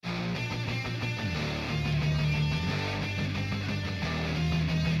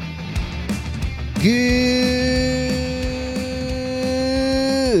Good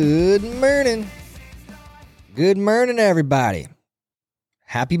morning. Good morning, everybody.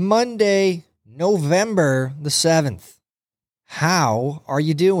 Happy Monday, November the 7th. How are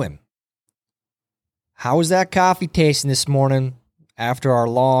you doing? How is that coffee tasting this morning after our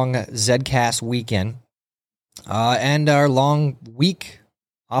long Zcast weekend and our long week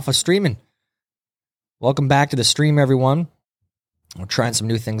off of streaming? Welcome back to the stream, everyone. We're trying some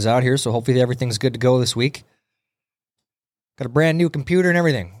new things out here, so hopefully everything's good to go this week. Got a brand new computer and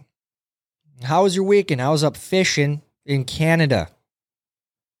everything. How was your weekend? I was up fishing in Canada,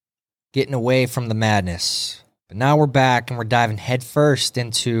 getting away from the madness. But now we're back and we're diving headfirst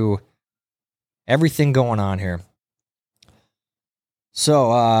into everything going on here.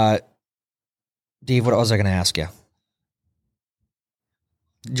 So, Dave, what was I going to ask you?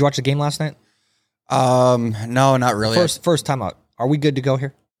 Did you watch the game last night? No, not really. First time out. Are we good to go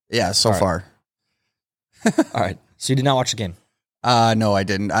here? Yeah, so far. All right. So you did not watch the game? No, I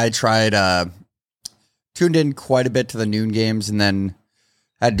didn't. I tried, tuned in quite a bit to the noon games and then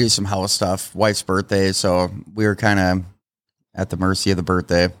had to do some house stuff. Wife's birthday, so we were kind of at the mercy of the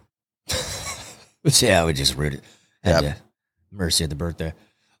birthday. Yeah, we just rooted. Yeah, mercy of the birthday.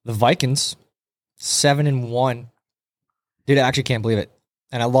 The Vikings, 7-1. Dude, I actually can't believe it.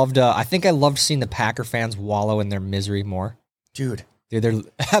 And I loved, I think I loved seeing the Packer fans wallow in their misery more. Dude, they're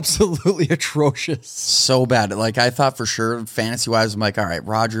absolutely atrocious. So bad. Like, I thought for sure, fantasy-wise, I'm like, all right,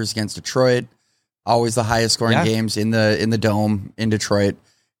 Rodgers against Detroit, always the highest scoring games in the Dome in Detroit.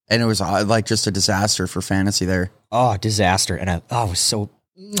 And it was like just a disaster for fantasy there. Oh, disaster. And it was so,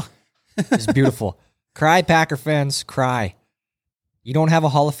 it was beautiful. Cry, Packer fans, cry. You don't have a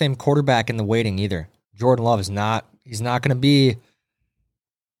Hall of Fame quarterback in the waiting either. Jordan Love he's not going to be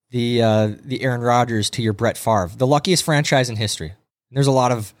the Aaron Rodgers to your Brett Favre, the luckiest franchise in history. And there's a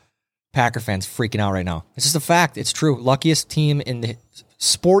lot of Packer fans freaking out right now. It's just a fact. It's true. Luckiest team in the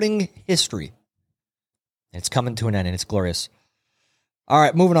sporting history. It's coming to an end, and it's glorious. All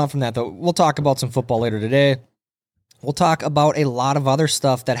right, moving on from that, though. We'll talk about some football later today. We'll talk about a lot of other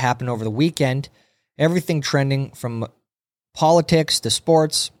stuff that happened over the weekend. Everything trending from politics to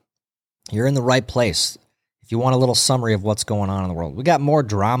sports. You're in the right place if you want a little summary of what's going on in the world. We got more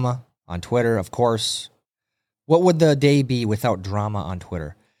drama on Twitter, of course. What would the day be without drama on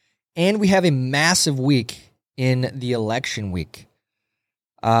Twitter? And we have a massive week in the election week.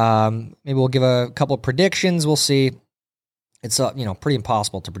 Maybe we'll give a couple of predictions. We'll see. It's pretty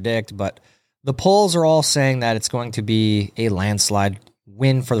impossible to predict, but the polls are all saying that it's going to be a landslide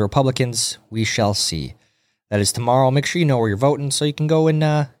win for the Republicans. We shall see. That is tomorrow. Make sure you know where you're voting so you can go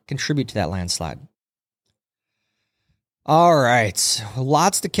and contribute to that landslide. All right.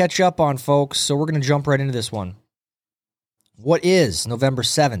 Lots to catch up on, folks, so we're going to jump right into this one. What is November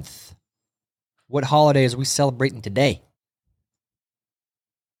 7th? What holiday is we celebrating today?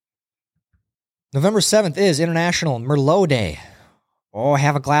 November 7th is International Merlot Day. Oh,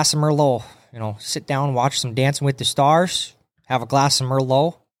 have a glass of Merlot. Sit down, watch some Dancing with the Stars. Have a glass of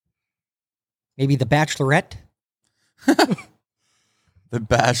Merlot. Maybe The Bachelorette. The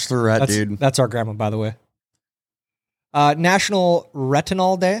Bachelorette, dude. That's our grandma, by the way. National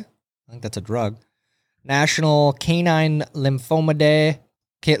Retinol Day. I think that's a drug. National Canine Lymphoma Day.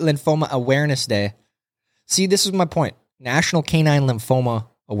 Lymphoma Awareness Day. See, this is my point. National Canine Lymphoma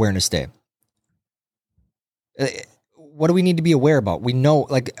Awareness Day. What do we need to be aware about? We know,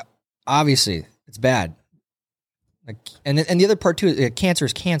 obviously, it's bad. And the other part, too, cancer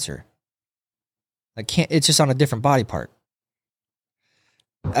is cancer. It's just on a different body part.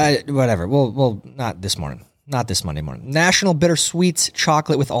 Whatever. Well, not this morning. Not this Monday morning. National Bittersweet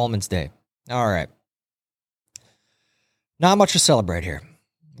Chocolate with Almonds Day. All right. Not much to celebrate here.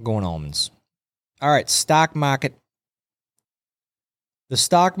 Going almonds. All right. Stock market. The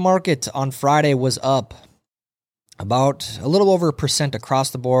stock market on Friday was up about a little over 1%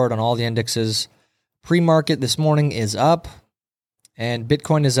 across the board on all the indexes. Pre-market this morning is up. And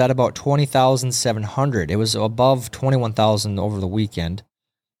Bitcoin is at about 20,700. It was above 21,000 over the weekend.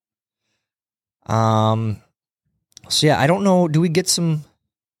 So yeah, I don't know. Do we get some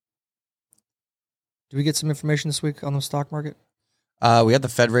information this week on the stock market? We had the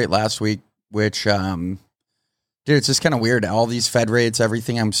Fed rate last week, which, dude, it's just kind of weird. All these Fed rates,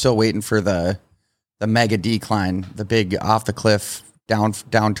 everything. I'm still waiting for the mega decline, the big off the cliff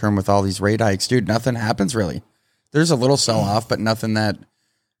downturn with all these rate hikes. Dude, nothing happens really. There's a little sell off, but nothing that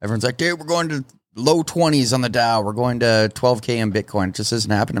everyone's like, dude, we're going to low 20s on the Dow. We're going to 12K in Bitcoin. It just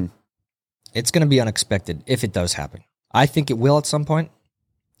isn't happening. It's going to be unexpected if it does happen. I think it will at some point.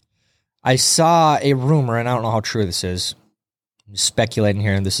 I saw a rumor, and I don't know how true this is. I'm speculating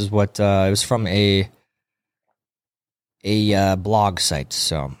here, and this is what it was from a blog site.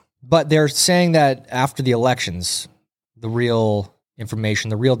 So, but they're saying that after the elections, the real information,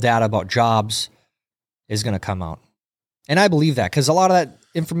 the real data about jobs is going to come out. And I believe that because a lot of that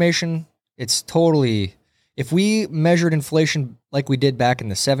information, it's totally, if we measured inflation like we did back in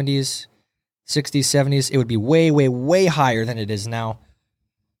the 70s, 60s, 70s, it would be way, way, way higher than it is now.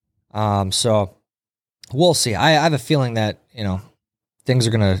 So we'll see. I have a feeling that, things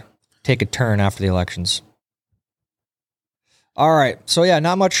are going to take a turn after the elections. All right. So yeah,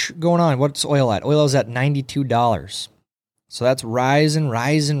 not much going on. What's oil at? Oil is at $92. So that's rising.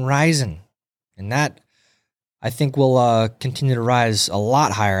 And that, I think, will continue to rise a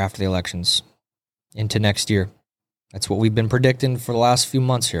lot higher after the elections into next year. That's what we've been predicting for the last few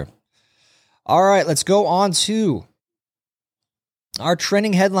months here. All right, let's go on to our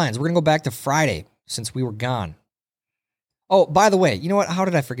trending headlines. We're going to go back to Friday since we were gone. Oh, by the way, you know what? How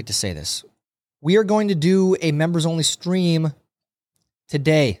did I forget to say this? We are going to do a members-only stream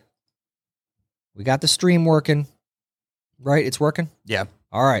today. We got the stream working, right? It's working? Yeah.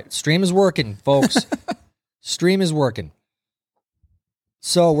 All right, stream is working, folks. Stream is working.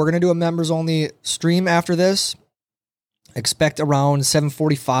 So we're going to do a members-only stream after this. Expect around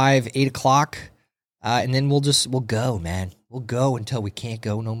 7:45, 8 o'clock. And then we'll go, man. We'll go until we can't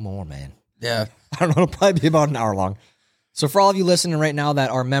go no more, man. Yeah. I don't know. It'll probably be about an hour long. So for all of you listening right now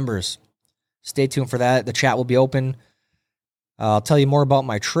that are members, stay tuned for that. The chat will be open. I'll tell you more about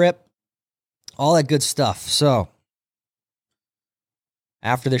my trip. All that good stuff. So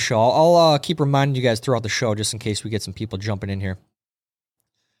after the show, I'll keep reminding you guys throughout the show just in case we get some people jumping in here.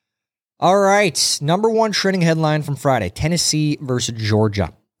 All right. Number one trending headline from Friday. Tennessee versus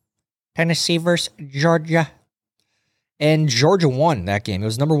Georgia. Tennessee versus Georgia. And Georgia won that game. It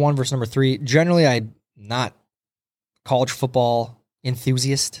was number 1 versus number 3. Generally, I'm not a college football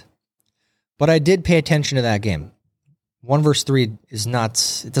enthusiast, but I did pay attention to that game. 1 versus 3 is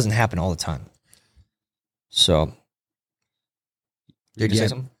not, it doesn't happen all the time. So, did you say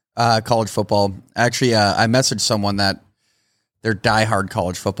something? College football. Actually, I messaged someone that they're diehard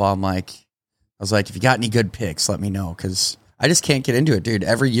college football. I was like, if you got any good picks, let me know, because I just can't get into it, dude.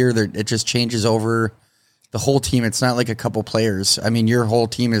 Every year it just changes over the whole team. It's not like a couple players. I mean, your whole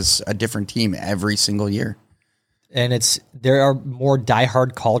team is a different team every single year. And there are more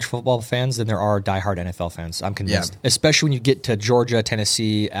diehard college football fans than there are diehard NFL fans. I'm convinced, especially when you get to Georgia,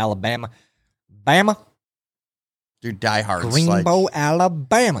 Tennessee, Alabama, Bama. Dude, diehard. Greenbow,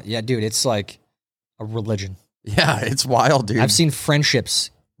 Alabama. Yeah, dude, it's like a religion. Yeah, it's wild, dude. I've seen friendships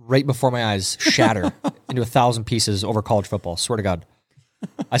right before my eyes shatter into 1,000 pieces over college football. Swear to God.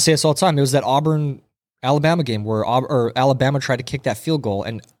 I say this all the time. It was that Auburn-Alabama game where Alabama tried to kick that field goal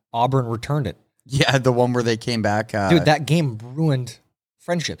and Auburn returned it. Yeah, the one where they came back. Dude, that game ruined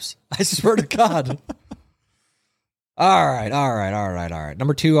friendships. I swear to God. All right.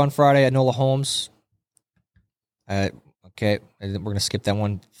 Number 2 on Friday, Enola Holmes. Okay, we're going to skip that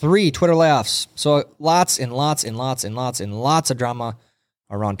one. 3, Twitter layoffs. So lots of drama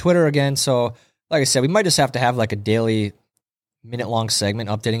around Twitter again. So like I said, we might just have to have like a daily minute-long segment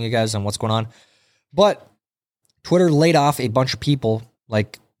updating you guys on what's going on. But Twitter laid off a bunch of people,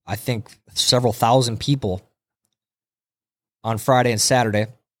 like I think several thousand people on Friday and Saturday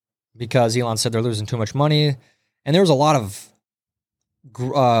because Elon said they're losing too much money. And there was a lot of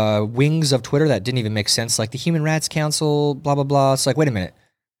wings of Twitter that didn't even make sense, like the Human Rights Council, blah, blah, blah. It's like, wait a minute.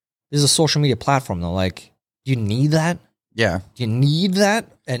 This is a social media platform, though. Like, do you need that? Yeah. Do you need that?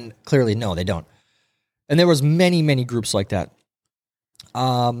 And clearly, no, they don't. And there was many, many groups like that.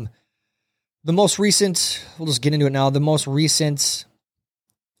 The most recent, we'll just get into it now. The most recent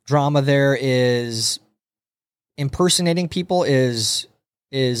drama there is impersonating people is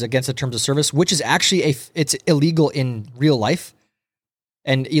against the terms of service, which is actually it's illegal in real life.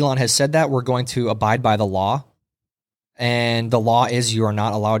 And Elon has said that we're going to abide by the law. And the law is you are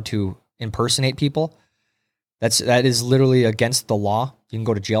not allowed to impersonate people. That is literally against the law. You can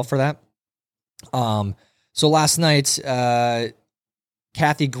go to jail for that. So last night,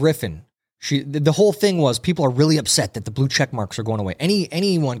 Kathy Griffin, the whole thing was people are really upset that the blue check marks are going away.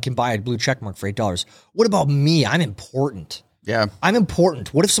 Anyone can buy a blue check mark for $8. What about me? I'm important. Yeah. I'm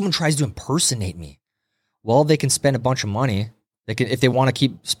important. What if someone tries to impersonate me? Well, they can spend a bunch of money. They can, if they want to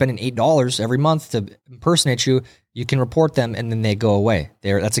keep spending $8 every month to impersonate you, you can report them and then they go away.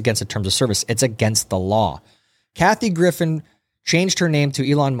 That's against the terms of service. It's against the law. Kathy Griffin changed her name to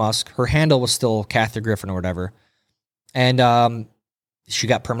Elon Musk. Her handle was still Kathy Griffin or whatever. And she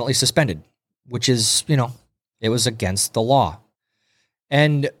got permanently suspended, which is, it was against the law.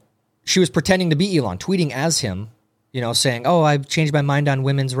 And she was pretending to be Elon, tweeting as him, saying, "Oh, I've changed my mind on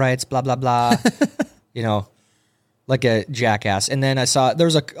women's rights," blah blah blah, like a jackass. And then I saw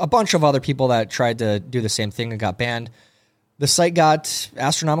there's a bunch of other people that tried to do the same thing and got banned. The site got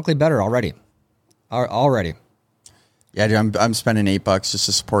astronomically better already. Yeah, dude, I'm spending $8 just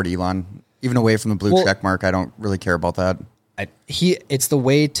to support Elon. Even away from the blue check mark, I don't really care about that. It's the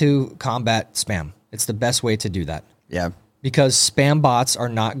way to combat spam. It's the best way to do that. Yeah. Because spam bots are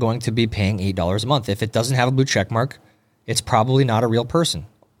not going to be paying $8 a month. If it doesn't have a blue check mark, it's probably not a real person.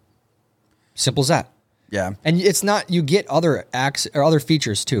 Simple as that. Yeah. And it's not, you get other acts or other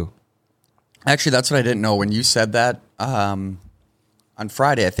features too. Actually, that's what I didn't know. When you said that on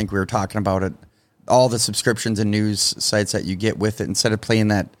Friday, I think we were talking about it. All the subscriptions and news sites that you get with it, instead of playing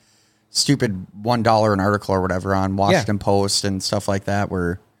that stupid $1 an article or whatever on Washington Post and stuff like that,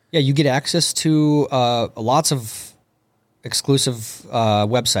 where you get access to lots of exclusive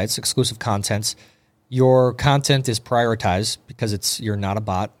websites, exclusive contents. Your content is prioritized because you're not a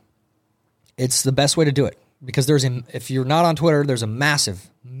bot. It's the best way to do it because if you're not on Twitter, there's a massive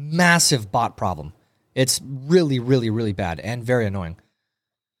bot problem. It's really, really, really bad and very annoying.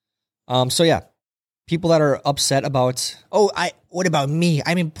 So yeah, people that are upset about, what about me?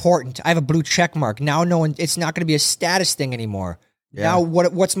 I'm important. I have a blue check mark. Now it's not going to be a status thing anymore. Yeah. Now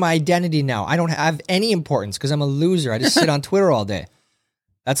what's my identity now? I don't have any importance because I'm a loser. I just sit on Twitter all day.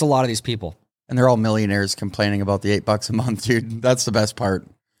 That's a lot of these people. And they're all millionaires complaining about the $8 a month, dude. That's the best part.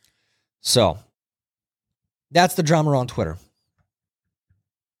 So that's the drama around Twitter.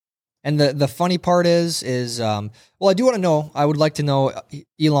 And the funny part is I do want to know, I would like to know,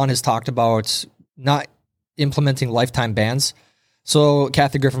 Elon has talked about not implementing lifetime bans. So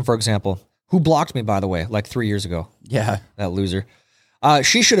Kathy Griffin, for example, who blocked me, by the way, like 3 years ago. Yeah. That loser.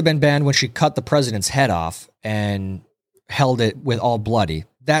 She should have been banned when she cut the president's head off and held it with all bloody.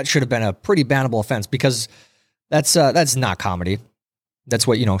 That should have been a pretty bannable offense because that's not comedy. That's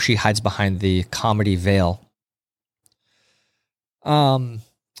what, she hides behind the comedy veil.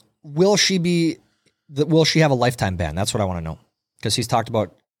 Will she have a lifetime ban? That's what I want to know. Because he's talked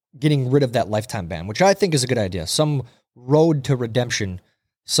about getting rid of that lifetime ban, which I think is a good idea. Some road to redemption,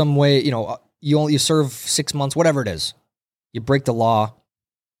 some way, you serve 6 months, whatever it is. You break the law.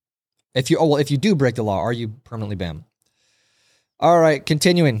 If you do break the law, are you permanently banned? All right,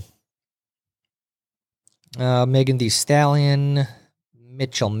 continuing. Megan Thee Stallion,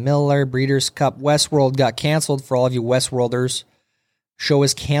 Mitchell Miller, Breeders' Cup, Westworld got canceled for all of you Westworlders. Show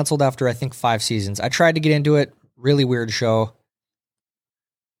is canceled after, I think, 5 seasons. I tried to get into it. Really weird show.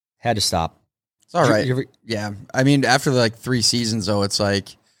 Had to stop. It's all right. Yeah. I mean, after 3 seasons, though, it's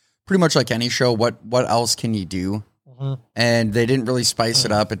pretty much like any show. What else can you do? Mm-hmm. And they didn't really spice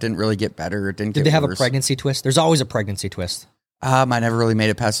it up. It didn't really get better. It didn't. Did they have a pregnancy twist? There's always a pregnancy twist. I never really made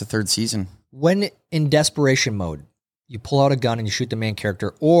it past the 3rd season. When in desperation mode, you pull out a gun and you shoot the main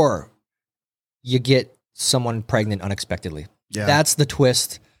character, or you get someone pregnant unexpectedly. Yeah. That's the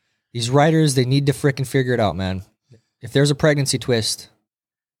twist. These writers, they need to frickin' figure it out, man. If there's a pregnancy twist,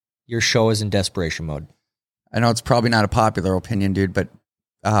 your show is in desperation mode. I know it's probably not a popular opinion, dude, but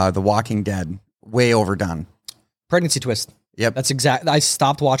The Walking Dead, way overdone. Pregnancy twist. Yep. That's exact. I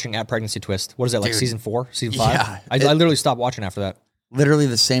stopped watching at Pregnancy Twist. What is that, like season 4, season 5? Yeah. I literally stopped watching after that. Literally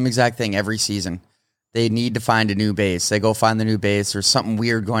the same exact thing every season. They need to find a new base. They go find the new base. There's something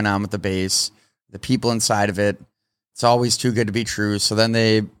weird going on with the base. The people inside of it. It's always too good to be true. So then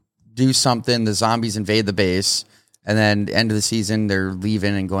they do something. The zombies invade the base. And then end of the season, they're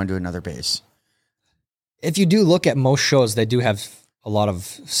leaving and going to another base. If you do look at most shows, they do have a lot of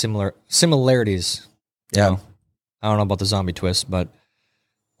similarities. Yeah. I don't know about the zombie twist, but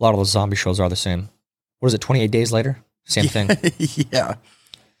a lot of those zombie shows are the same. What is it, 28 Days Later? Same thing. Yeah.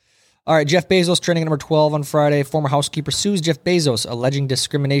 All right, Jeff Bezos trending at number 12 on Friday. Former housekeeper sues Jeff Bezos, alleging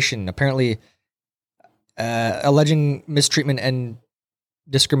discrimination. Apparently, alleging mistreatment and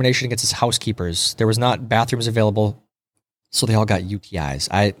discrimination against his housekeepers. There was not bathrooms available, so they all got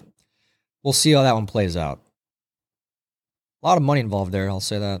UTIs. We'll see how that one plays out. A lot of money involved there, I'll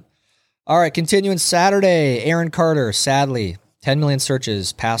say that. All right, continuing Saturday, Aaron Carter, sadly, 10 million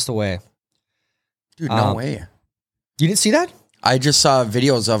searches, passed away. Dude, no way. You didn't see that? I just saw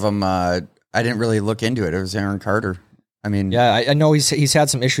videos of him. I didn't really look into it. It was Aaron Carter. I mean... Yeah, I know he's had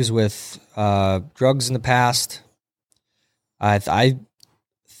some issues with drugs in the past. I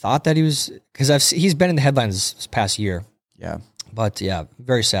thought that he was... Because he's been in the headlines this past year. Yeah. But yeah,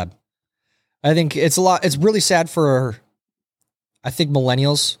 very sad. I think it's really sad for, I think,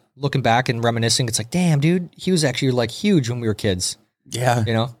 millennials looking back and reminiscing. It's like, damn, dude, he was actually like huge when we were kids. Yeah.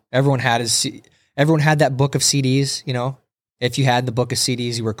 You know, everyone had that book of CDs, you know. If you had the book of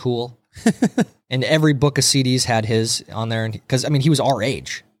CDs, you were cool. And every book of CDs had his on there. Because, I mean, he was our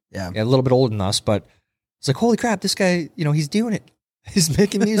age. Yeah. A little bit older than us, but it's like, holy crap, this guy, he's doing it. He's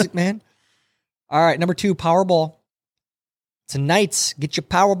making music, man. All right, number 2, Powerball. Tonight, get your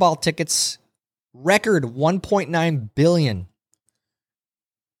Powerball tickets. Record 1.9 billion.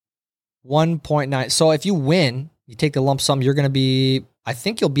 1.9. So if you win, you take the lump sum, you're going to be, I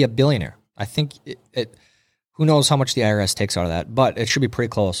think you'll be a billionaire. I think who knows how much the IRS takes out of that, but it should be pretty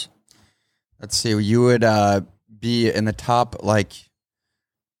close. Let's see. You would be in the top,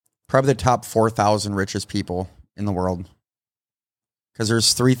 probably the top 4,000 richest people in the world. Because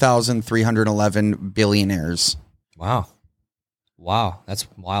there's 3,311 billionaires. Wow. That's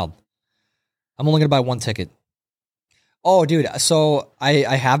wild. I'm only going to buy one ticket. Oh, dude. So I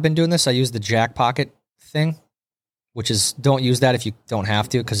have been doing this. I use the Jack Pocket thing, which is, don't use that if you don't have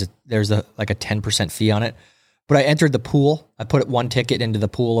to, because there's a 10% fee on it. But I entered the pool. I put one ticket into the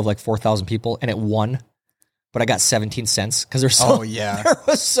pool of 4,000 people, and it won. But I got 17 cents because there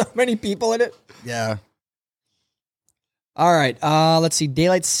was so many people in it. Yeah. All right. Let's see.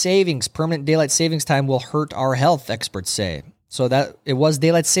 Daylight savings, permanent daylight savings time will hurt our health, experts say. So that it was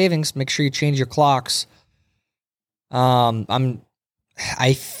daylight savings. Make sure you change your clocks. I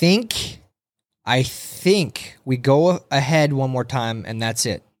think we go ahead one more time and that's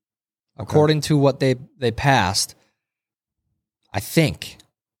it. Okay. According to what they passed, I think.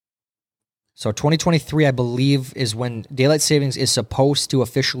 So 2023, I believe, is when daylight savings is supposed to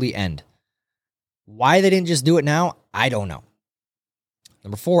officially end. Why they didn't just do it now, I don't know.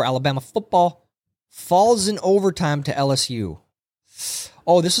 Number 4, Alabama football falls in overtime to LSU.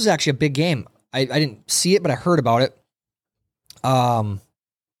 Oh, this was actually a big game. I didn't see it, but I heard about it.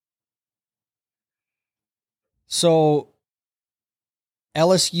 So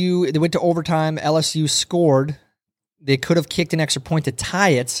LSU, they went to overtime. LSU scored. They could have kicked an extra point to tie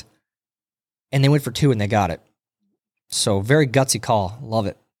it, and they went for 2 and they got it. So very gutsy call. Love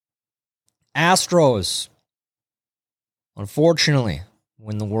it. Astros, unfortunately,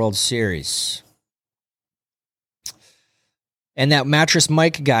 win the World Series. And that Mattress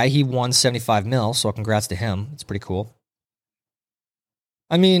Mike guy, he won $75 million, so congrats to him. It's pretty cool.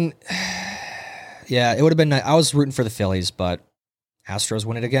 I mean, yeah, it would have been nice. I was rooting for the Phillies, but Astros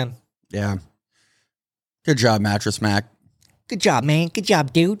win it again. Yeah. Good job, Mattress Mac. Good job, man. Good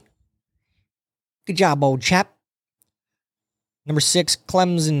job, dude. Good job, old chap. Number 6,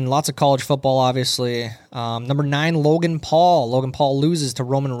 Clemson. Lots of college football, obviously. Number 9, Logan Paul. Logan Paul loses to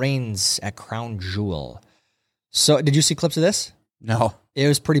Roman Reigns at Crown Jewel. So, did you see clips of this? No. It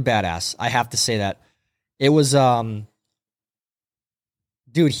was pretty badass. I have to say that. It was,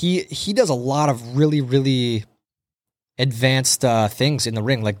 dude, he does a lot of really, really advanced things in the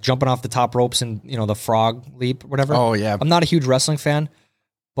ring, like jumping off the top ropes and, the frog leap, whatever. Oh, yeah. I'm not a huge wrestling fan,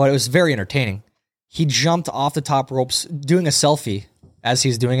 but it was very entertaining. He jumped off the top ropes doing a selfie as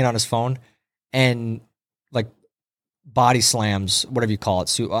he's doing it on his phone and body slams, whatever you call it.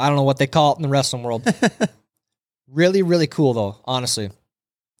 So, I don't know what they call it in the wrestling world. Really, really cool though, honestly.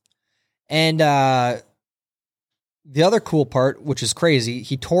 And the other cool part, which is crazy,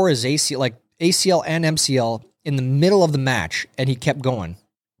 he tore his ACL and MCL in the middle of the match and he kept going.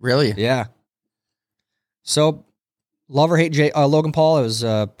 Really? Yeah. So, love or hate Logan Paul, it was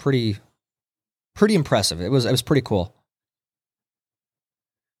pretty impressive. It was pretty cool.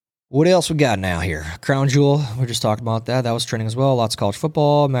 What else we got now here? Crown Jewel, we just talked about that. That was trending as well. Lots of college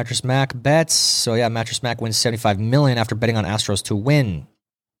football. Mattress Mac bets. So yeah, Mattress Mac wins $75 million after betting on Astros to win.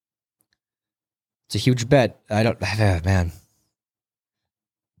 It's a huge bet. Man.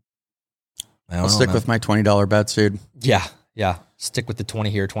 I'll stick with my $20 bets, dude. Yeah. Stick with the 20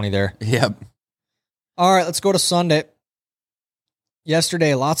 here, 20 there. Yep. All right, let's go to Sunday.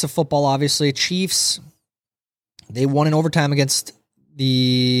 Yesterday, lots of football, obviously. Chiefs, they won in overtime against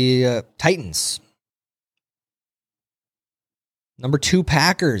the Titans. Number 2,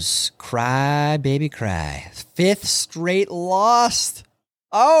 Packers. Cry, baby, cry. 5th straight lost.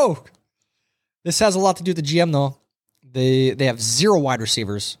 Oh, this has a lot to do with the GM, though. They have 0 wide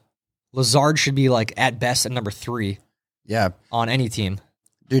receivers. Lazard should be at best at number 3. Yeah. On any team.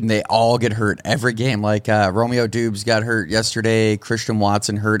 Dude, and they all get hurt every game. Romeo Dubes got hurt yesterday. Christian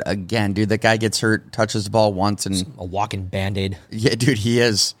Watson hurt again. Dude, that guy gets hurt, touches the ball once. And a walking Band-Aid. Yeah, dude, he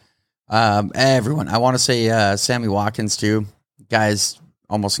is. Everyone. I want to say Sammy Watkins, too. Guy's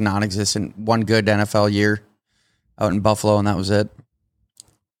almost non-existent. One good NFL year out in Buffalo, and that was it.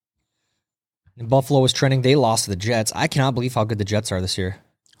 And Buffalo was trending. They lost to the Jets. I cannot believe how good the Jets are this year.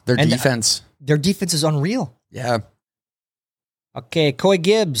 Their defense. Their defense is unreal. Yeah. Okay, Coy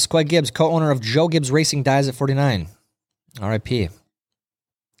Gibbs, co-owner of Joe Gibbs Racing, dies at 49. R.I.P.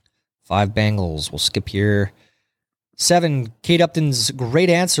 5 Bengals. We'll skip here. 7, Kate Upton's great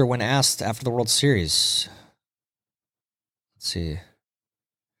answer when asked after the World Series. Let's see.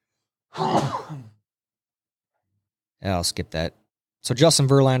 Yeah, I'll skip that. So Justin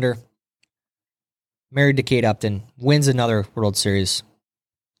Verlander, married to Kate Upton, wins another World Series.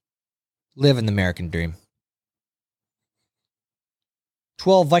 Living the American dream.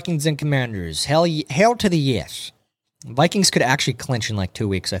 12, Vikings and Commanders. Hell to the yes. Vikings could actually clinch in like 2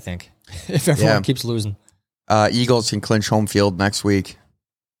 weeks, I think, if everyone keeps losing. Eagles can clinch home field next week,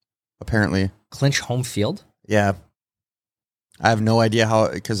 apparently. Clinch home field? Yeah. I have no idea how,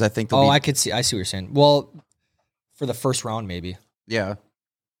 because I think I see what you're saying. Well, for the first round, maybe. Yeah.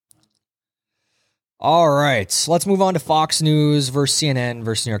 All right. So let's move on to Fox News versus CNN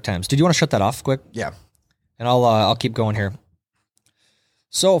versus New York Times. Did you want to shut that off quick? Yeah. And I'll keep going here.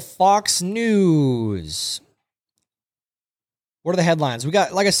 So Fox News. What are the headlines? We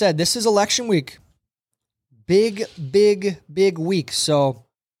got, like I said, this is election week. Big week. So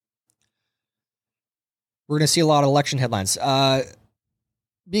we're going to see a lot of election headlines.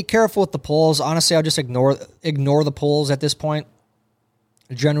 Be careful with the polls. Honestly, I'll just ignore the polls at this point.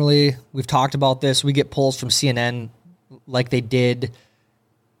 Generally, we've talked about this. We get polls from CNN like they did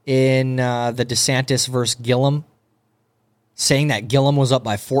in the DeSantis versus Gillum, saying that Gillum was up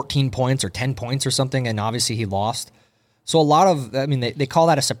by 14 points or 10 points or something, and obviously he lost. So a lot of, they call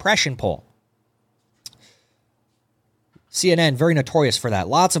that a suppression poll. CNN, very notorious for that.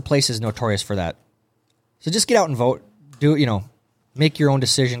 Lots of places notorious for that. So just get out and vote. Make your own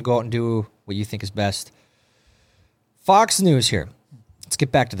decision. Go out and do what you think is best. Fox News here. Let's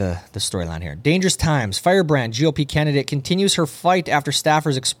get back to the storyline here. Dangerous times. Firebrand, GOP candidate, continues her fight after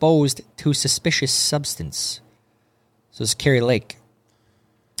staffers exposed to suspicious substance. So it's Carrie Lake.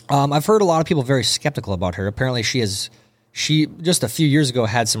 I've heard a lot of people very skeptical about her. Apparently she just a few years ago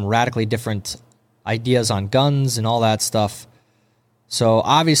had some radically different ideas on guns and all that stuff. So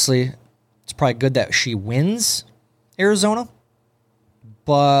obviously it's probably good that she wins Arizona,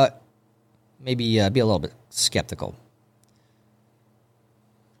 but maybe be a little bit skeptical.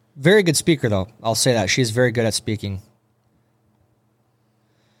 Very good speaker, though. I'll say that. She's very good at speaking.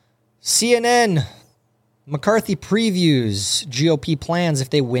 CNN. McCarthy previews GOP plans if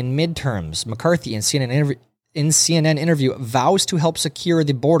they win midterms. McCarthy in CNN interview vows to help secure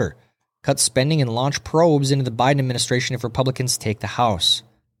the border, cut spending, and launch probes into the Biden administration if Republicans take the House.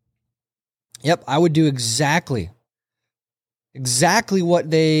 Yep, I would do exactly what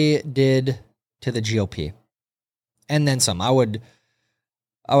they did to the GOP. And then some. I would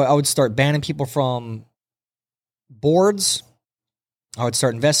start banning people from boards. I would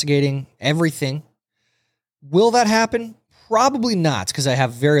start investigating everything. Will that happen? Probably not, because I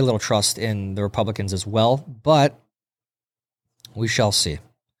have very little trust in the Republicans as well, but we shall see.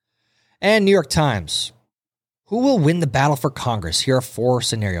 And New York Times. Who will win the battle for Congress? Here are 4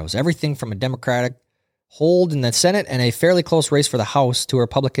 scenarios. Everything from a Democratic hold in the Senate and a fairly close race for the House to a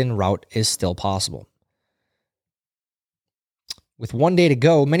Republican rout is still possible. With 1 day to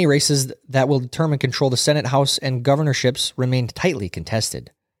go, many races that will determine control the Senate, House, and governorships remain tightly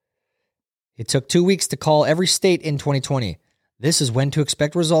contested. It took 2 weeks to call every state in 2020. This is when to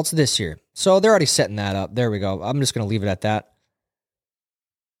expect results this year. So they're already setting that up. There we go. I'm just going to leave it at that.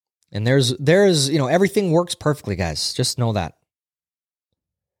 And there's everything works perfectly, guys. Just know that.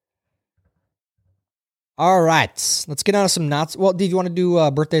 All right. Let's get on to some knots. Well, Dave, you want to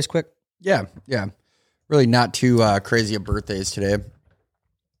do birthdays quick? Yeah. Really not too crazy of birthdays today.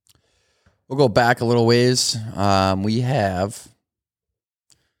 We'll go back a little ways. We have...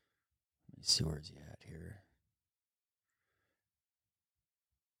 Let's see, where's he at here?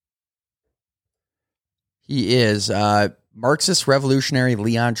 He is Marxist revolutionary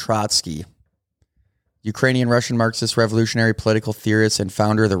Leon Trotsky, Ukrainian-Russian Marxist revolutionary political theorist and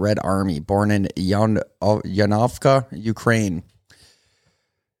founder of the Red Army, born in Yanovka, Ukraine,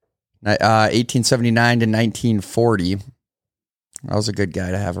 1879 to 1940. That was a good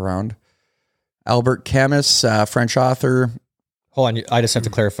guy to have around. Albert Camus, French author. Hold on, I just have to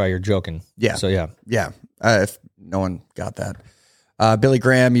clarify. You're joking. Yeah. So yeah. If no one got that, Billy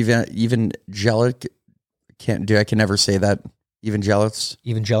Graham, evangelic. I can never say that.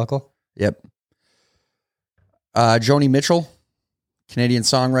 Evangelical. Yep. Joni Mitchell, Canadian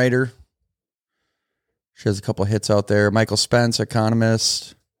songwriter. She has a couple of hits out there. Michael Spence,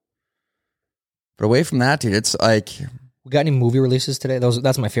 economist. But away from that, dude, it's like... We got any movie releases today?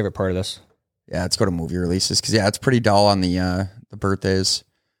 That's my favorite part of this. Yeah, let's go to movie releases because it's pretty dull on the birthdays.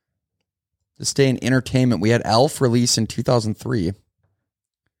 This day in entertainment, we had Elf release in 2003.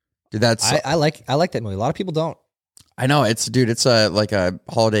 Dude, that's I like that movie. A lot of people don't. I know it's like a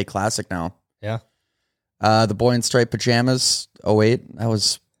holiday classic now. Yeah. The Boy in Striped Pajamas, 2008. That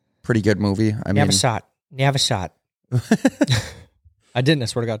was a pretty good movie. Never saw it. I didn't, I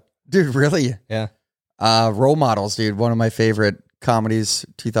swear to God. Dude, really? Yeah. Role Models, dude. One of my favorite comedies,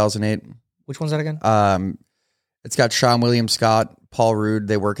 2008. Which one's that again? It's got Sean William Scott, Paul Rudd.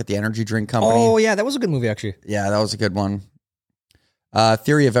 They work at the energy drink company. Oh, yeah. That was a good movie, actually. Yeah, that was a good one.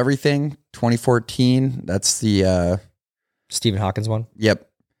 Theory of Everything, 2014. That's the... Stephen Hawkins one? Yep.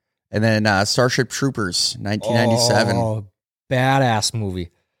 And then Starship Troopers, 1997. Oh, badass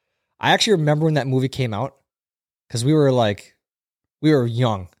movie. I actually remember when that movie came out because we were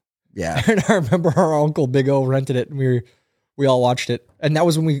young. Yeah. And I remember our uncle Big O rented it and we all watched it. And that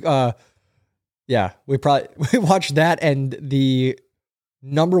was when we watched that and the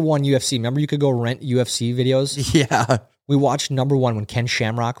number one UFC. Remember you could go rent UFC videos? Yeah. We watched number one when Ken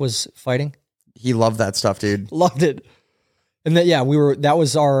Shamrock was fighting. He loved that stuff, dude. Loved it. And that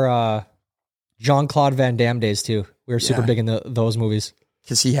was our Jean-Claude Van Damme days too. We were super big in those movies.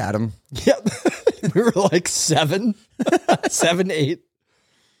 Because he had him. Yep. We were like 7, 8.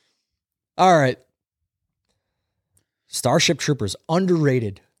 All right. Starship Troopers,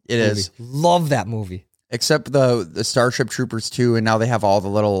 underrated. It movie. is. Love that movie. Except the Starship Troopers 2, and now they have all the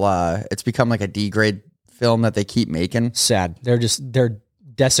little, it's become like a D-grade film that they keep making. Sad. They're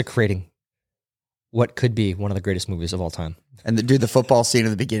desecrating what could be one of the greatest movies of all time. And the football scene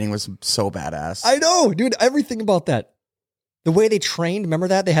in the beginning was so badass. I know, dude. Everything about that. The way they trained, remember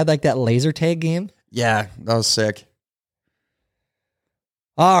that? They had like that laser tag game. Yeah, that was sick.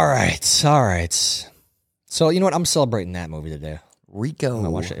 All right. So, you know what? I'm celebrating that movie today. Rico. I'm gonna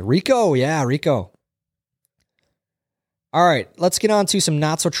watch it. Rico. All right. Let's get on to some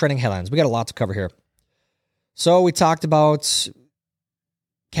not so trending headlines. We got a lot to cover here. So we talked about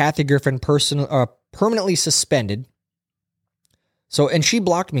Kathy Griffin permanently suspended. So, and she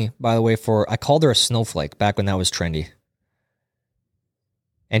blocked me, by the way, I called her a snowflake back when that was trendy.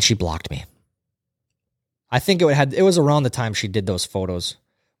 And she blocked me. I think it was around the time she did those photos,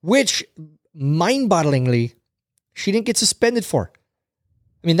 which mind-bogglingly, she didn't get suspended for.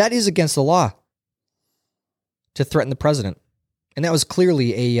 I mean, that is against the law to threaten the president. And that was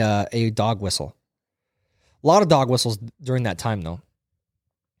clearly a dog whistle. A lot of dog whistles during that time, though.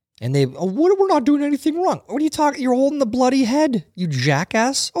 And we're not doing anything wrong. What are you talking? You're holding the bloody head, you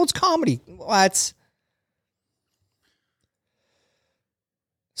jackass. Oh, it's comedy. What?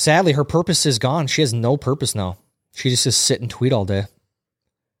 Sadly, her purpose is gone. She has no purpose now. She just is sit and tweet all day.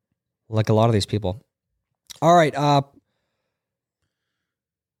 Like a lot of these people. All right.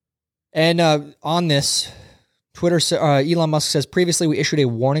 On this, Twitter, Elon Musk says, previously we issued a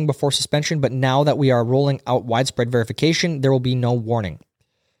warning before suspension, but now that we are rolling out widespread verification, there will be no warning.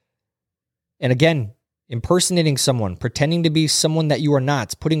 And again, impersonating someone, pretending to be someone that you are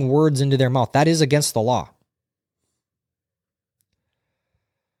not, putting words into their mouth, that is against the law.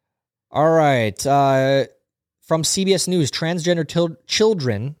 All right. From CBS News, transgender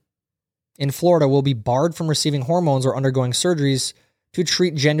children in Florida will be barred from receiving hormones or undergoing surgeries to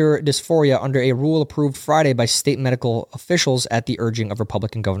treat gender dysphoria under a rule approved Friday by state medical officials at the urging of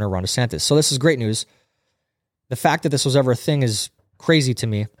Republican Governor Ron DeSantis. So this is great news. The fact that this was ever a thing is crazy to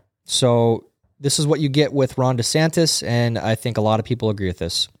me. So this is what you get with Ron DeSantis, and I think a lot of people agree with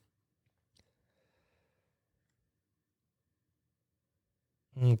this.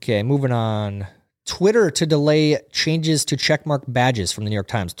 Okay, moving on. Twitter to delay changes to checkmark badges from the New York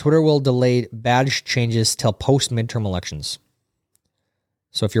Times. Twitter will delay badge changes till post-midterm elections.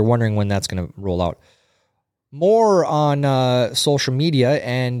 So if you're wondering when that's going to roll out. More on social media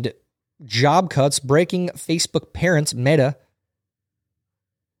and job cuts breaking Facebook parents, Meta,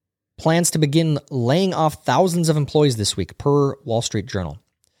 plans to begin laying off thousands of employees this week, per Wall Street Journal.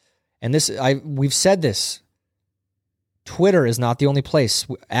 And we've said this. Twitter is not the only place.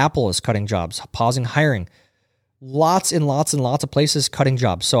 Apple is cutting jobs, pausing hiring. Lots and lots and lots of places cutting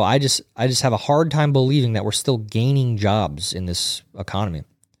jobs. So I just have a hard time believing that we're still gaining jobs in this economy.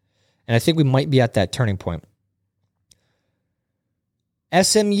 And I think we might be at that turning point.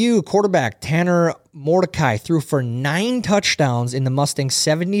 SMU quarterback Tanner Mordecai threw for 9 touchdowns in the Mustangs'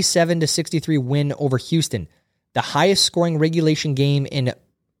 77-63 win over Houston, the highest scoring regulation game in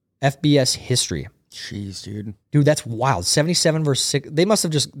FBS history. Jeez, dude. Dude, that's wild. 77 versus 6. They must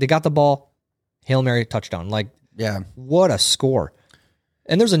have they got the ball, Hail Mary, touchdown. Like, yeah. What a score.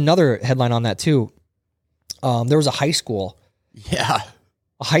 And there's another headline on that too. There was a high school. Yeah.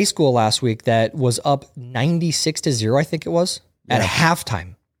 A high school last week that was up 96-0, I think it was, at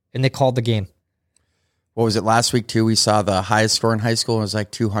halftime. And they called the game. What was it last week too? We saw the highest score in high school. It was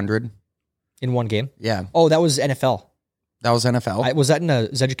like 200. In one game? Yeah. Oh, that was NFL. That was NFL? Was that in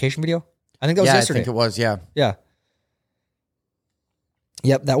his education video? I think that was yesterday. I think it was, yeah. Yeah.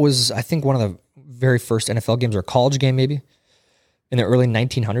 Yep, that was, I think, one of the very first NFL games, or a college game maybe, in the early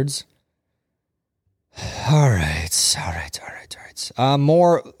 1900s. All right.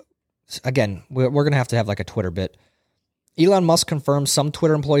 More, again, we're going to have like a Twitter bit. Elon Musk confirms some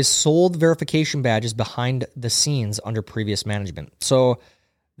Twitter employees sold verification badges behind the scenes under previous management. So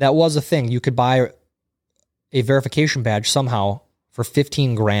that was a thing. You could buy a verification badge somehow for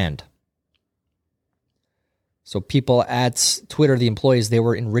 $15,000. So people at Twitter, the employees, they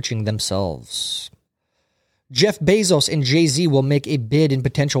were enriching themselves. Jeff Bezos and Jay-Z will make a bid in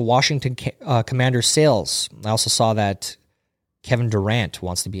potential Washington Commanders sales. I also saw that Kevin Durant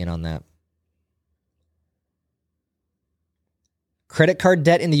wants to be in on that. Credit card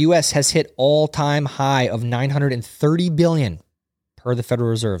debt in the U.S. has hit all-time high of $930 billion per the Federal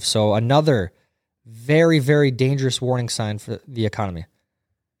Reserve. So another very, very dangerous warning sign for the economy.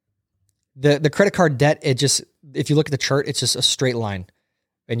 The credit card debt, it just, if you look at the chart, it's just a straight line.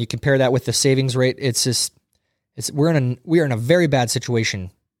 And you compare that with the savings rate, we are in a very bad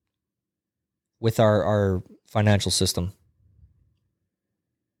situation with our financial system.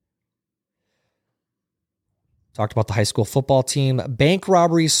 Talked about the high school football team. Bank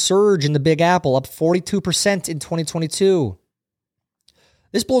robberies surge in the Big Apple, up 42% in 2022.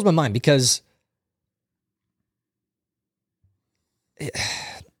 This blows my mind because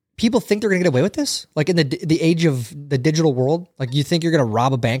people think they're going to get away with this? Like in the age of the digital world? Like you think you're going to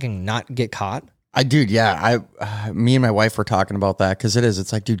rob a bank and not get caught? Me and my wife were talking about that because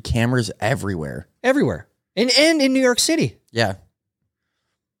it's like, dude, cameras everywhere. Everywhere. And in New York City. Yeah.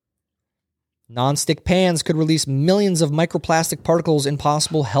 Non-stick pans could release millions of microplastic particles in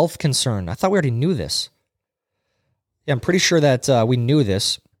possible health concern. I thought we already knew this. Yeah, I'm pretty sure that we knew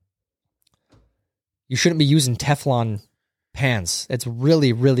this. You shouldn't be using Teflon pans. It's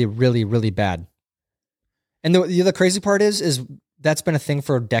really, really, really, really bad. And the other crazy part is that's been a thing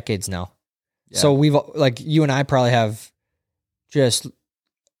for decades now. Yeah. So we've, like, you and I probably have just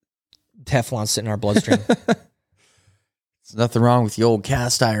Teflon sitting in our bloodstream. There's nothing wrong with the old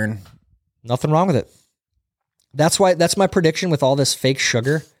cast iron. Nothing wrong with it. That's my prediction with all this fake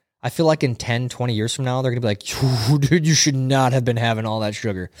sugar. I feel like in 10, 20 years from now, they're going to be like, dude, you should not have been having all that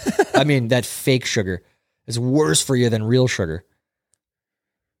sugar. I mean, that fake sugar is worse for you than real sugar.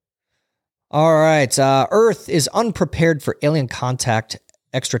 All right. Earth is unprepared for alien contact,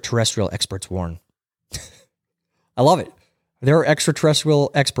 extraterrestrial experts warn. I love it. There are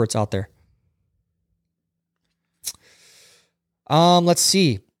extraterrestrial experts out there. Let's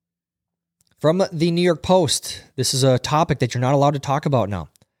see. From the New York Post, this is a topic that you're not allowed to talk about now.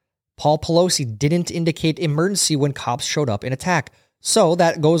 Paul Pelosi didn't indicate emergency when cops showed up in attack. So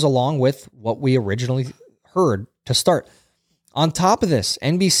that goes along with what we originally heard to start. On top of this,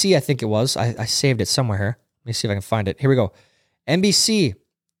 NBC, I think it was, I saved it somewhere here. Let me see if I can find it. Here we go. NBC,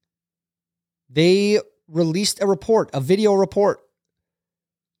 they released a video report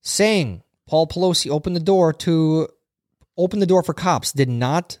saying Paul Pelosi opened the door for cops, did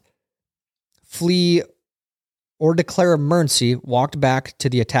not flee or declare emergency, walked back to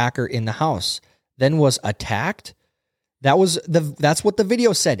the attacker in the house, then was attacked. That's what the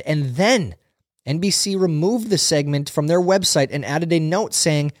video said. And then NBC removed the segment from their website and added a note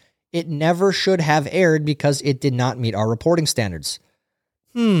saying it never should have aired because it did not meet our reporting standards.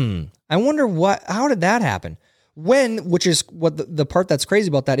 I wonder how did that happen? Which is what the part that's crazy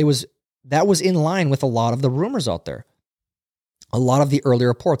about that, that was in line with a lot of the rumors out there. A lot of the early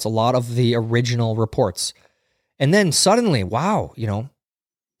reports, a lot of the original reports. And then suddenly, wow,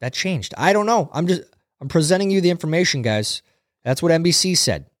 that changed. I don't know. I'm presenting you the information, guys. That's what NBC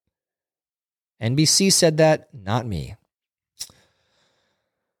said. NBC said that, not me.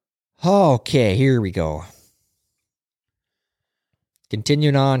 Okay, here we go.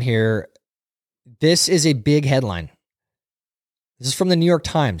 Continuing on here. This is a big headline. This is from the New York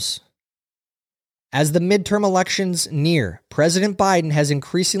Times. As the midterm elections near, President Biden has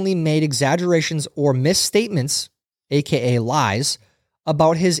increasingly made exaggerations or misstatements, aka lies,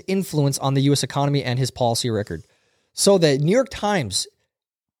 about his influence on the U.S. economy and his policy record. So the New York Times,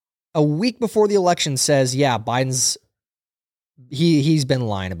 a week before the election, says, yeah, Biden's he's been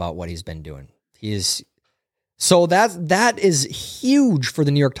lying about what he's been doing. So that is huge for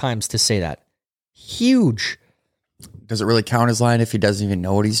the New York Times to say that. Huge. Does it really count as lying if he doesn't even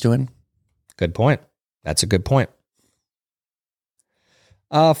know what he's doing? Good point. That's a good point.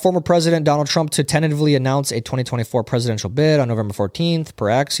 Former President Donald Trump to tentatively announce a 2024 presidential bid on November 14th per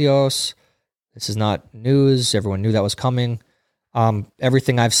Axios. This is not news. Everyone knew that was coming.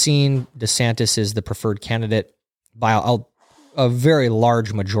 Everything I've seen, DeSantis is the preferred candidate. I'll a very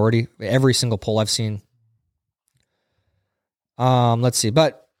large majority. Every single poll I've seen. Let's see,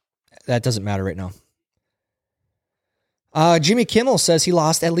 but that doesn't matter right now. Jimmy Kimmel says he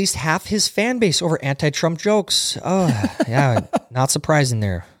lost at least half his fan base over anti-Trump jokes. Oh, yeah, not surprising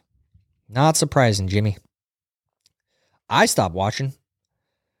there. Not surprising, Jimmy. I stopped watching.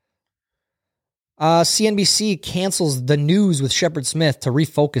 CNBC cancels The News with Shepard Smith to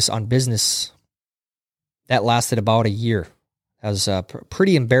refocus on business. That lasted about a year. That was a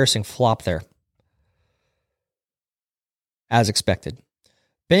pretty embarrassing flop there. As expected.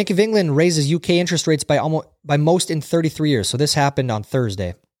 Bank of England raises UK interest rates by most in 33 years. So this happened on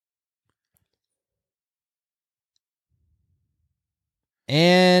Thursday.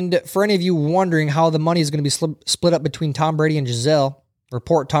 And for any of you wondering how the money is going to be split up between Tom Brady and Giselle,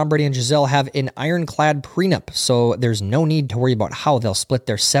 report Tom Brady and Giselle have an ironclad prenup. So there's no need to worry about how they'll split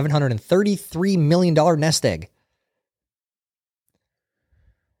their $733 million nest egg.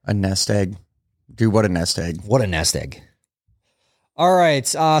 A nest egg. Dude, what a nest egg. What a nest egg. All right,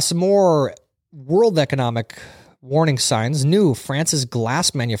 some more world economic warning signs. New, France's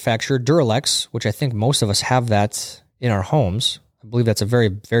glass manufacturer Duralex, which I think most of us have that in our homes. I believe that's a very,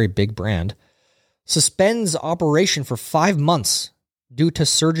 very big brand. Suspends operation for 5 months due to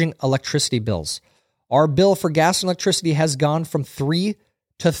surging electricity bills. Our bill for gas and electricity has gone from 3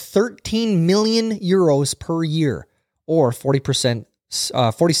 to 13 million euros per year, or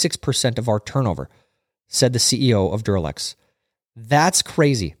 46% of our turnover, said the CEO of Duralex. That's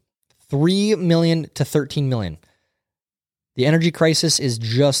crazy. 3 million to 13 million. The energy crisis is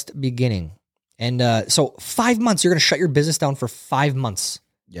just beginning. And so 5 months, you're going to shut your business down for 5 months.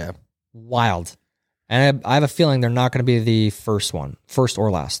 Yeah. Wild. And I have a feeling they're not going to be the first or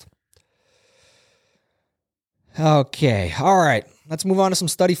last. Okay. All right. Let's move on to some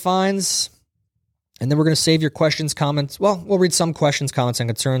study finds. And then we're going to save your questions, comments. Well, we'll read some questions, comments, and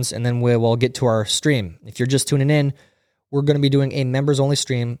concerns, and then we'll get to our stream. If you're just tuning in, we're going to be doing a members-only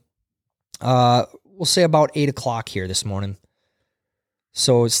stream. We'll say about 8 o'clock here this morning.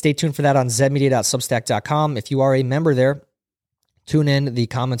 So stay tuned for that on zedmedia.substack.com. If you are a member there, tune in. The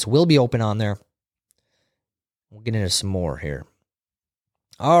comments will be open on there. We'll get into some more here.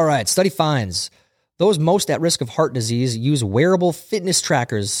 All right, study finds. Those most at risk of heart disease use wearable fitness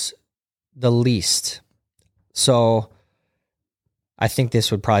trackers the least. So I think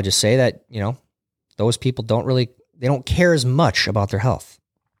this would probably just say that, those people they don't care as much about their health.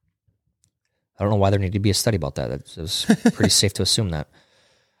 I don't know why there needed to be a study about that. It's pretty safe to assume that.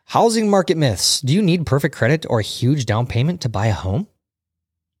 Housing market myths. Do you need perfect credit or a huge down payment to buy a home?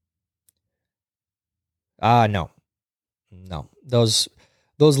 No. Those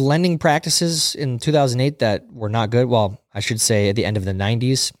lending practices in 2008 that were not good. Well, I should say at the end of the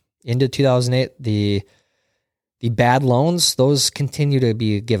 90s into 2008, the bad loans, those continue to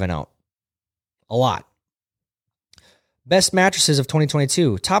be given out a lot. Best mattresses of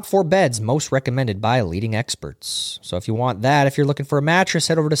 2022. Top 4 beds most recommended by leading experts. So if you want that, if you're looking for a mattress,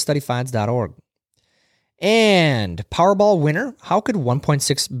 head over to studyfinds.org. And Powerball winner. How could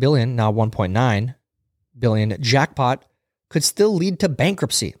 1.6 billion, now 1.9 billion jackpot could still lead to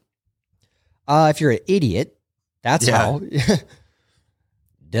bankruptcy? If you're an idiot, that's how.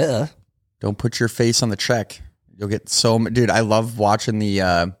 Duh. Don't put your face on the check. You'll get dude, I love watching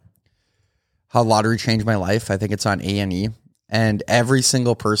the How Lottery Changed My Life. I think it's on A&E. And every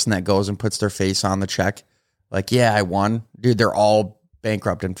single person that goes and puts their face on the check, like, yeah, I won. Dude, they're all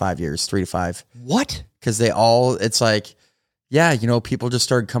bankrupt in 5 years, 3 to 5. What? Because it's like, yeah, people just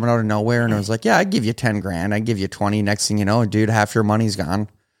started coming out of nowhere. And I was like, yeah, I'd give you 10 grand. I'd give you 20. Next thing you know, dude, half your money's gone.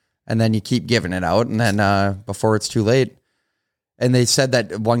 And then you keep giving it out. And then before it's too late. And they said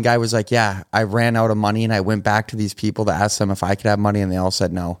that one guy was like, yeah, I ran out of money and I went back to these people to ask them if I could have money. And they all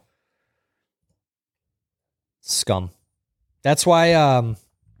said no. Scum. That's why,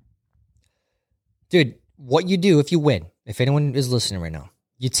 dude, what you do if you win, if anyone is listening right now,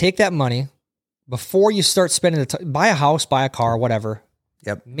 you take that money before you start spending buy a house, buy a car, whatever.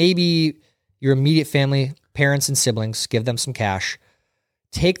 Yep. Maybe your immediate family, parents and siblings, give them some cash.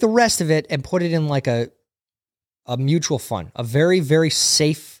 Take the rest of it and put it in like a mutual fund, a very, very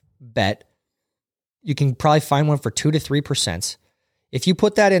safe bet. You can probably find one for 2 to 3%. If you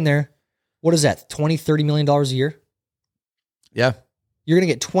put that in there, what is that? $20, $30 million a year? Yeah. You're going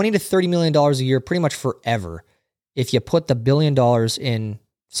to get $20 to $30 million a year pretty much forever if you put the $1 billion in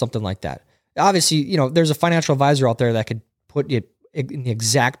something like that. Obviously, there's a financial advisor out there that could put it in the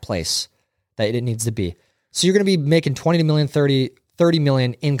exact place that it needs to be. So you're going to be making 20 to million, 30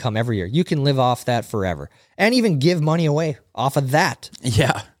 million income every year. You can live off that forever and even give money away off of that.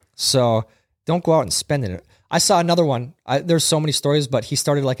 Yeah. So don't go out and spend it. I saw another one. There's so many stories, but he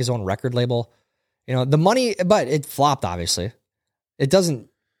started like his own record label. The money, but it flopped, obviously. It doesn't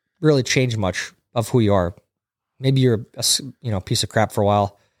really change much of who you are. Maybe you're a piece of crap for a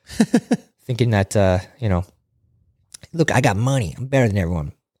while, thinking that, look, I got money. I'm better than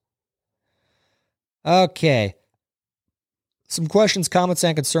everyone. Okay. Some questions, comments,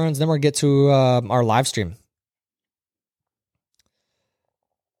 and concerns. Then we'll get to our live stream.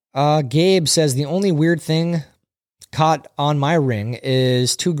 Gabe says, the only weird thing caught on my ring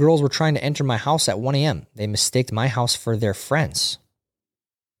is 2 girls were trying to enter my house at 1 a.m. They mistaked my house for their friends.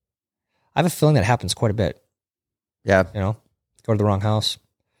 I have a feeling that happens quite a bit. Yeah. Go to the wrong house.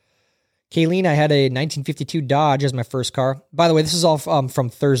 Kayleen, I had a 1952 Dodge as my first car. By the way, this is all from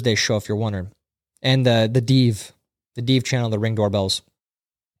Thursday's show, if you're wondering. And the Deeve channel, the Ring doorbells.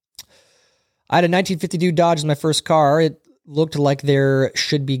 I had a 1952 Dodge as my first car. It looked like there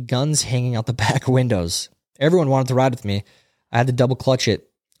should be guns hanging out the back windows. Everyone wanted to ride with me. I had to double clutch it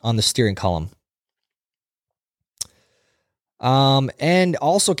on the steering column. And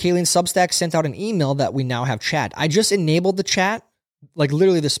also Kayleen Substack sent out an email that we now have chat. I just enabled the chat, like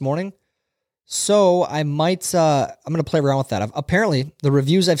literally this morning. So I might, I'm going to play around with that. Apparently the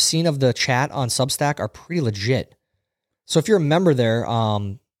reviews I've seen of the chat on Substack are pretty legit. So if you're a member there,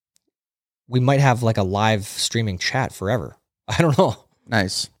 we might have like a live streaming chat forever. I don't know.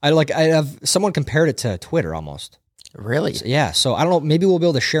 Nice. I have someone compared it to Twitter almost. Really? So, yeah. So I don't know. Maybe we'll be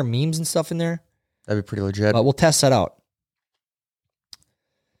able to share memes and stuff in there. That'd be pretty legit. But we'll test that out.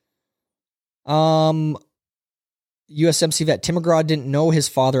 USMC vet Tim McGraw didn't know his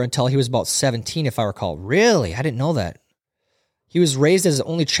father until he was about 17, if I recall. Really? I didn't know that. He was raised as an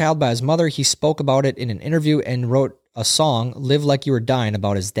only child by his mother. He spoke about it in an interview and wrote a song, Live Like You Were Dying,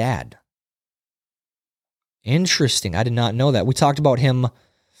 about his dad. Interesting. I did not know that. We talked about him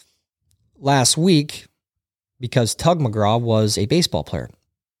last week because Tug McGraw was a baseball player.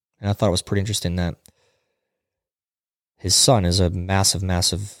 And I thought it was pretty interesting that his son is a massive,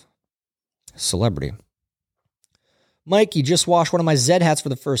 massive celebrity. Mikey just washed one of my Zed hats for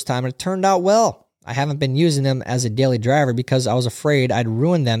the first time and it turned out well. I haven't been using them as a daily driver because I was afraid I'd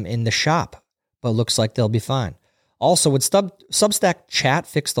ruin them in the shop, but it looks like they'll be fine. Also, would Substack chat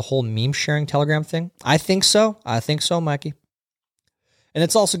fix the whole meme sharing Telegram thing? I think so. Mikey. And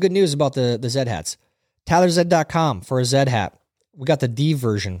it's also good news about the Zed hats. TylerZed.com for a Zed hat. We got the D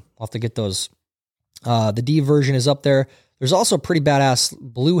version. I'll have to get those. The D version is up there. There's also a pretty badass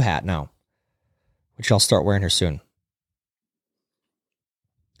blue hat now, which I'll start wearing here soon.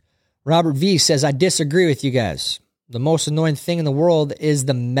 Robert V says, I disagree with you guys. The most annoying thing in the world is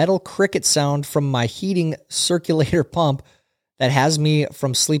the metal cricket sound from my heating circulator pump that has me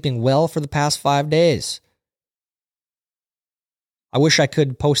from sleeping well for the past 5 days. I wish I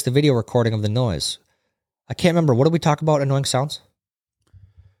could post a video recording of the noise. I can't remember. What did we talk about annoying sounds?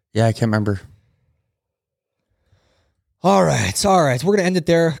 Yeah, I can't remember. All right. We're going to end it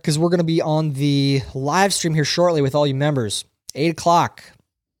there because we're going to be on the live stream here shortly with all you members. 8 o'clock.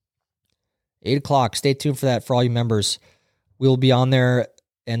 8 o'clock. Stay tuned for that for all you members. We'll be on there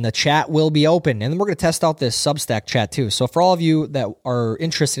and the chat will be open. And then we're going to test out this Substack chat too. So for all of you that are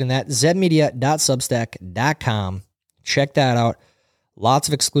interested in that, zedmedia.substack.com. Check that out. Lots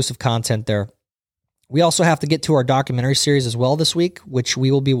of exclusive content there. We also have to get to our documentary series as well this week, which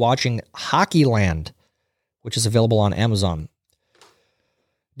we will be watching Hockeyland, which is available on Amazon.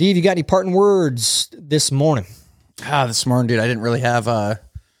 Dave, you got any parting words this morning? This morning, dude, I didn't really have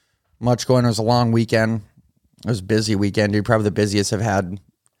much going. It was a long weekend. It was a busy weekend, dude. Probably the busiest I've had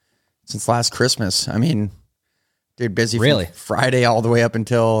since last Christmas. I mean, dude, busy really from Friday all the way up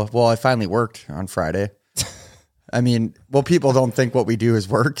until, I finally worked on Friday. I mean, people don't think what we do is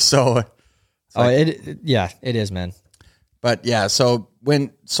work, so. It is, man. But yeah, so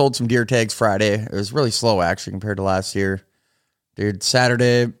sold some deer tags Friday. It was really slow actually compared to last year. Dude,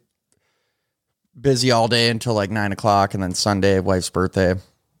 Saturday, busy all day until like 9 o'clock, and then Sunday, wife's birthday.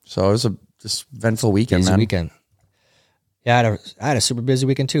 So it was a just eventful weekend, busy man. Weekend. Yeah, I had a super busy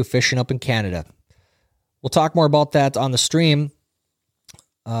weekend too, fishing up in Canada. We'll talk more about that on the stream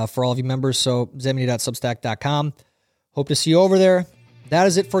for all of you members. So zedmedia.substack.com. Hope to see you over there. That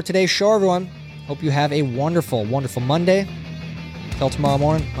is it for today's show, everyone. Hope you have a wonderful, wonderful Monday. Until tomorrow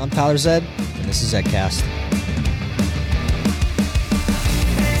morning, I'm Tyler Zed, and this is Zedcast.